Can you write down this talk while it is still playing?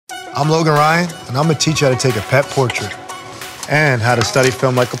I'm Logan Ryan, and I'm gonna teach you how to take a pet portrait and how to study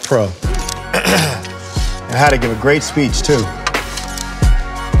film like a pro. And how to give a great speech, too.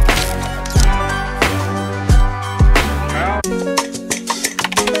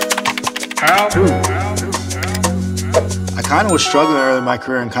 I kind of was struggling early in my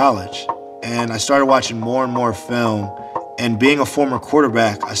career in college, and I started watching more and more film. And being a former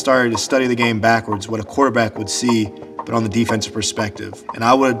quarterback, I started to study the game backwards, what a quarterback would see, but on the defensive perspective. And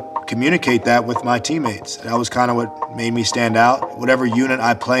I would communicate that with my teammates. That was kind of what made me stand out. Whatever unit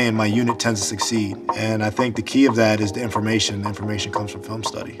I play in, my unit tends to succeed. And I think the key of that is the information. The information comes from film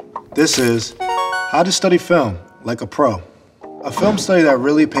study. This is how to study film like a pro. A film study that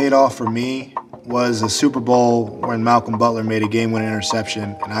really paid off for me was a Super Bowl when Malcolm Butler made a game-winning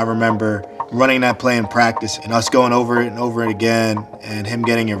interception. And I remember running that play in practice and us going over it and over it again and him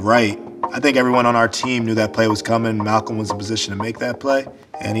getting it right. I think everyone on our team knew that play was coming. Malcolm was in position to make that play,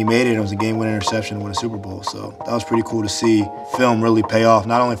 and he made it. It was a game-winning interception to win a Super Bowl. So that was pretty cool to see film really pay off,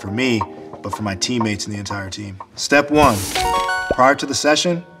 not only for me, but for my teammates and the entire team. Step 1, prior to the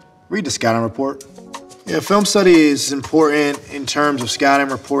session, read the scouting report. Yeah, film study is important in terms of scouting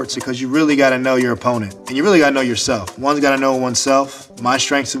reports because you really got to know your opponent, and you really got to know yourself. One's got to know oneself, my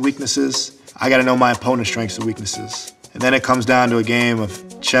strengths and weaknesses. I got to know my opponent's strengths and weaknesses. And then it comes down to a game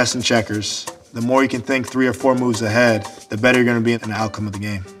of chess and checkers. The more you can think 3 or 4 moves ahead, the better you're going to be in the outcome of the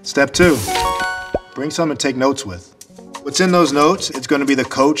game. Step 2, bring something to take notes with. What's in those notes? It's going to be the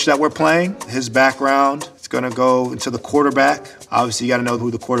coach that we're playing, his background. It's going to go into the quarterback. Obviously, you got to know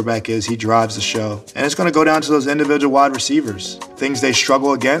who the quarterback is. He drives the show. And it's going to go down to those individual wide receivers, things they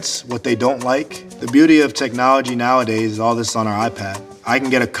struggle against, what they don't like. The beauty of technology nowadays is all this on our iPad. I can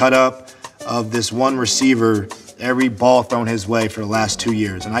get a cut up of this one receiver, every ball thrown his way for the last 2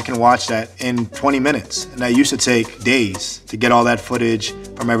 years. And I can watch that in 20 minutes. And that used to take days to get all that footage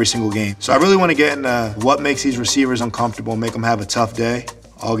from every single game. So I really want to get into what makes these receivers uncomfortable and make them have a tough day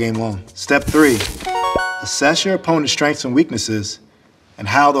all game long. Step 3, assess your opponent's strengths and weaknesses and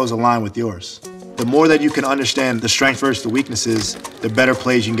how those align with yours. The more that you can understand the strengths versus the weaknesses, the better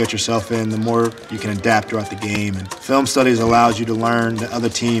plays you can get yourself in, the more you can adapt throughout the game. And film studies allows you to learn the other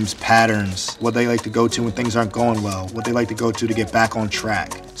team's patterns, what they like to go to when things aren't going well, what they like to go to get back on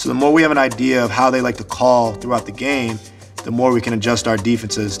track. So the more we have an idea of how they like to call throughout the game, the more we can adjust our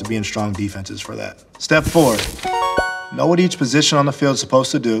defenses to being strong defenses for that. Step 4, know what each position on the field is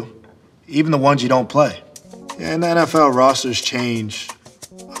supposed to do, even the ones you don't play. In the NFL, rosters change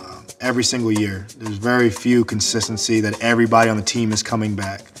every single year. There's very few consistency that everybody on the team is coming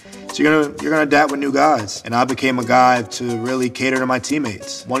back. So you're gonna adapt with new guys. And I became a guy to really cater to my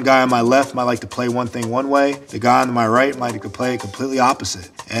teammates. One guy on my left might like to play one thing one way. The guy on my right might like to play completely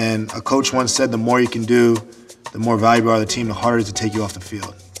opposite. And a coach once said the more you can do, the more valuable you are to the team, the harder it is to take you off the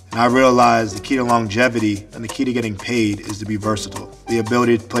field. And I realized the key to longevity and the key to getting paid is to be versatile. The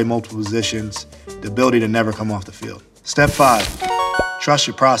ability to play multiple positions, the ability to never come off the field. Step 5. Trust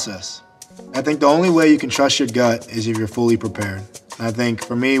your process. I think the only way you can trust your gut is if you're fully prepared. And I think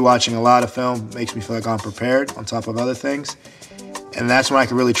for me, watching a lot of film makes me feel like I'm prepared on top of other things. And that's when I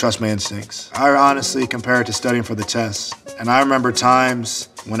can really trust my instincts. I honestly compare it to studying for the test. And I remember times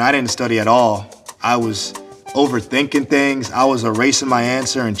when I didn't study at all. I was overthinking things. I was erasing my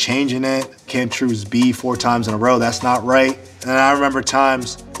answer and changing it. Can't choose B 4 times in a row. That's not right. And I remember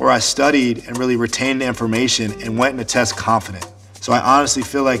times where I studied and really retained the information and went into test confident. So I honestly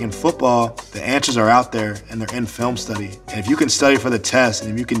feel like in football, the answers are out there and they're in film study. And if you can study for the test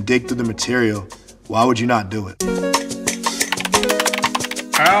and if you can dig through the material, why would you not do it?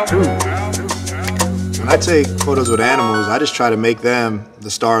 When I take photos with animals, I just try to make them the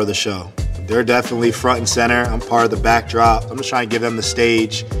star of the show. They're definitely front and center. I'm part of the backdrop. I'm just trying to give them the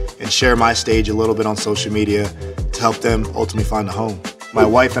stage and share my stage a little bit on social media to help them ultimately find a home. My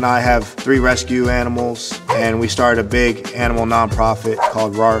wife and I have 3 rescue animals, and we started a big animal nonprofit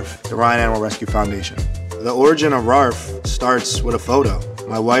called RARF, the Ryan Animal Rescue Foundation. The origin of RARF starts with a photo.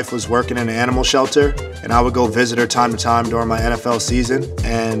 My wife was working in an animal shelter, and I would go visit her time to time during my NFL season,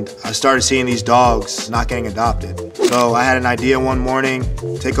 and I started seeing these dogs not getting adopted. So I had an idea one morning,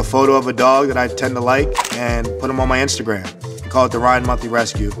 take a photo of a dog that I tend to like, and put them on my Instagram. Call it the Ryan Monthly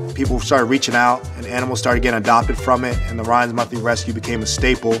Rescue. People started reaching out and animals started getting adopted from it, and the Ryan's Monthly Rescue became a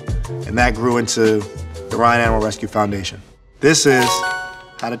staple, and that grew into the Ryan Animal Rescue Foundation. This is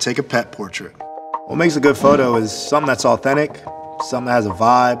how to take a pet portrait. What makes a good photo is something that's authentic, something that has a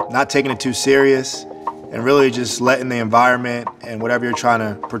vibe, not taking it too serious, and really just letting the environment and whatever you're trying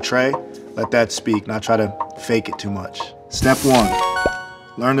to portray, let that speak, not try to fake it too much. Step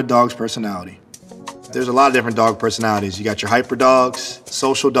 1, learn the dog's personality. There's a lot of different dog personalities. You got your hyper dogs,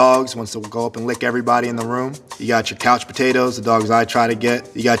 social dogs, wants to go up and lick everybody in the room. You got your couch potatoes, the dogs I try to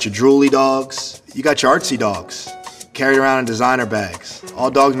get. You got your drooly dogs. You got your artsy dogs, carried around in designer bags. All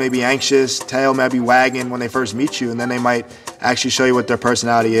dogs may be anxious, tail may be wagging when they first meet you, and then they might actually show you what their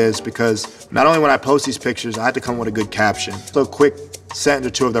personality is, because not only when I post these pictures, I have to come with a good caption. So a quick sentence or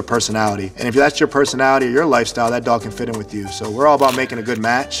two of their personality. And if that's your personality or your lifestyle, that dog can fit in with you. So we're all about making a good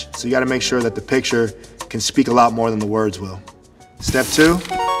match. So you gotta make sure that the picture can speak a lot more than the words will. Step 2,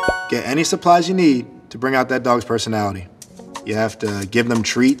 get any supplies you need to bring out that dog's personality. You have to give them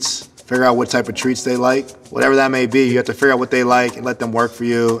treats, figure out what type of treats they like. Whatever that may be, you have to figure out what they like and let them work for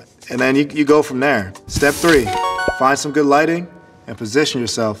you. And then you go from there. Step 3, find some good lighting and position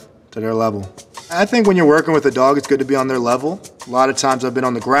yourself to their level. I think when you're working with a dog, it's good to be on their level. A lot of times I've been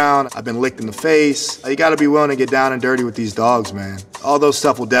on the ground, I've been licked in the face. You gotta be willing to get down and dirty with these dogs, man. All those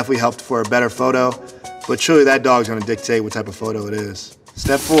stuff will definitely help for a better photo, but truly that dog's gonna dictate what type of photo it is.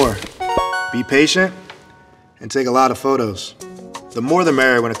 Step 4, be patient and take a lot of photos. The more the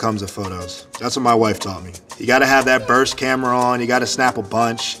merrier when it comes to photos. That's what my wife taught me. You gotta have that burst camera on, you gotta snap a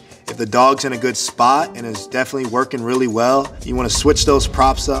bunch. If the dog's in a good spot and is definitely working really well, you wanna switch those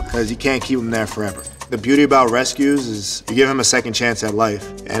props up because you can't keep them there forever. The beauty about rescues is you give them a second chance at life.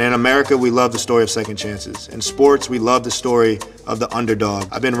 And in America, we love the story of second chances. In sports, we love the story of the underdog.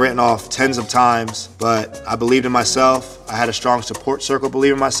 I've been written off tens of times, but I believed in myself. I had a strong support circle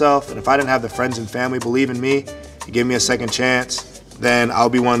believe in myself. And if I didn't have the friends and family believe in me and give me a second chance, then I'll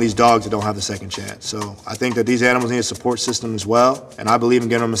be one of these dogs that don't have the second chance. So I think that these animals need a support system as well, and I believe in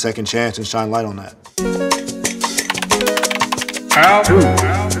giving them a second chance and shine light on that.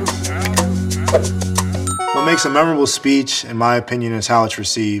 What makes a memorable speech, in my opinion, is how it's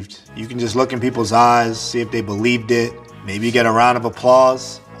received. You can just look in people's eyes, see if they believed it, maybe get a round of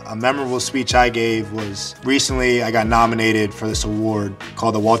applause. A memorable speech I gave was recently I got nominated for this award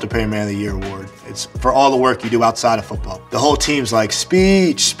called the Walter Perry Man of the Year Award. It's for all the work you do outside of football. The whole team's like,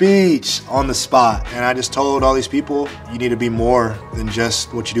 speech, speech, on the spot. And I just told all these people, you need to be more than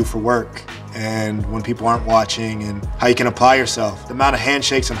just what you do for work and when people aren't watching and how you can apply yourself. The amount of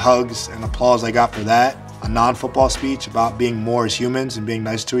handshakes and hugs and applause I got for that, a non-football speech about being more as humans and being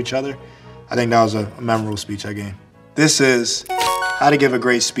nice to each other, I think that was a memorable speech I gave. This is how to give a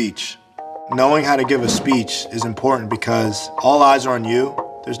great speech. Knowing how to give a speech is important because all eyes are on you.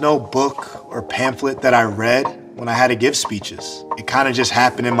 There's no book or pamphlet that I read when I had to give speeches. It kind of just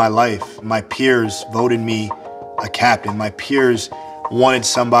happened in my life. My peers voted me a captain. My peers wanted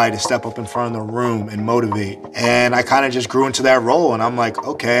somebody to step up in front of the room and motivate. And I kind of just grew into that role, and I'm like,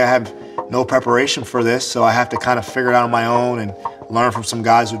 okay, I have no preparation for this, so I have to kind of figure it out on my own and learn from some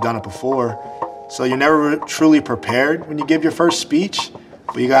guys who've done it before. So you're never truly prepared when you give your first speech,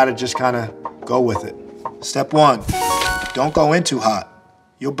 but you gotta just kind of go with it. Step 1, don't go in too hot.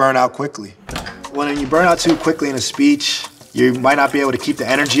 You'll burn out quickly. When you burn out too quickly in a speech, you might not be able to keep the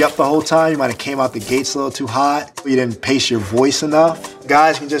energy up the whole time. You might have came out the gates a little too hot. You didn't pace your voice enough.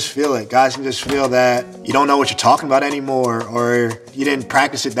 Guys can just feel it. Guys can just feel that you don't know what you're talking about anymore, or you didn't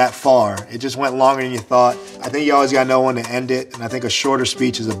practice it that far. It just went longer than you thought. I think you always gotta know when to end it, and I think a shorter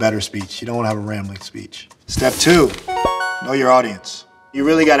speech is a better speech. You don't wanna have a rambling speech. Step 2, know your audience. You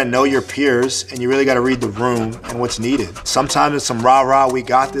really gotta know your peers, and you really gotta read the room and what's needed. Sometimes it's some rah-rah, we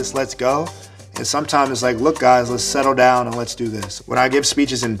got this, let's go. And sometimes it's like, look guys, let's settle down and let's do this. When I give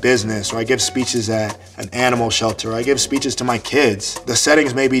speeches in business, or I give speeches at an animal shelter, or I give speeches to my kids, the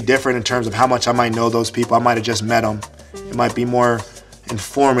settings may be different in terms of how much I might know those people. I might have just met them. It might be more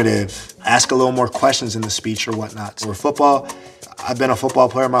informative. Ask a little more questions in the speech or whatnot. So for football, I've been a football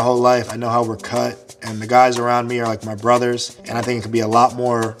player my whole life. I know how we're cut, and the guys around me are like my brothers, and I think it could be a lot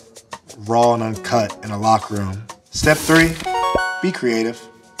more raw and uncut in a locker room. Step 3, be creative.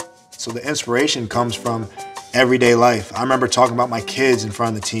 So the inspiration comes from everyday life. I remember talking about my kids in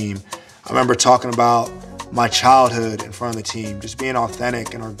front of the team. I remember talking about my childhood in front of the team, just being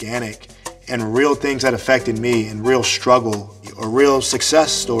authentic and organic and real things that affected me and real struggle or real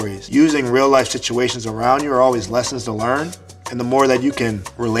success stories. Using real life situations around you are always lessons to learn. And the more that you can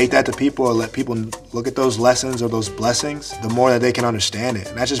relate that to people or let people look at those lessons or those blessings, the more that they can understand it.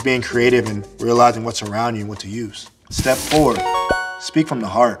 And that's just being creative and realizing what's around you and what to use. Step 4, speak from the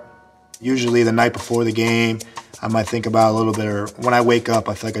heart. Usually the night before the game, I might think about a little bit, or when I wake up,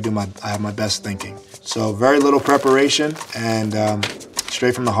 I feel like I have my best thinking. So very little preparation and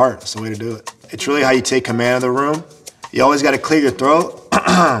straight from the heart. That's the way to do it. It's really how you take command of the room. You always got to clear your throat.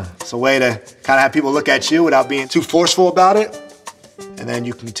 It's a way to kind of have people look at you without being too forceful about it. And then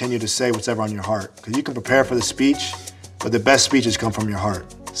you can continue to say what's ever on your heart. Because you can prepare for the speech, but the best speeches come from your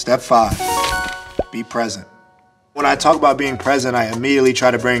heart. Step 5, be present. When I talk about being present, I immediately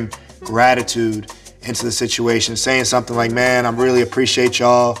try to bring gratitude into the situation, saying something like, man, I really appreciate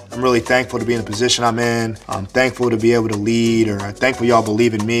y'all. I'm really thankful to be in the position I'm in. I'm thankful to be able to lead, or I'm thankful y'all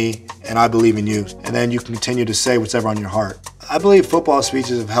believe in me and I believe in you. And then you can continue to say whatever on your heart. I believe football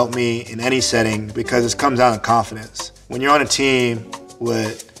speeches have helped me in any setting because it comes down to confidence. When you're on a team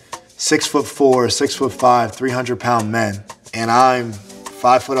with 6'4", 6'5", 300-pound men, and I'm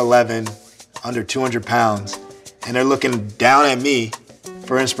 5'11", under 200 pounds, and they're looking down at me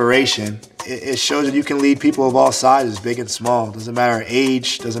for inspiration, it shows that you can lead people of all sizes, big and small. Doesn't matter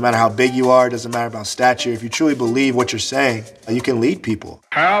age, doesn't matter how big you are, doesn't matter about stature. If you truly believe what you're saying, you can lead people.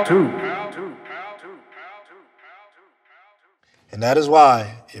 How to. And that is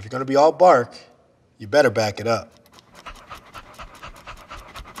why, if you're going to be all bark, you better back it up.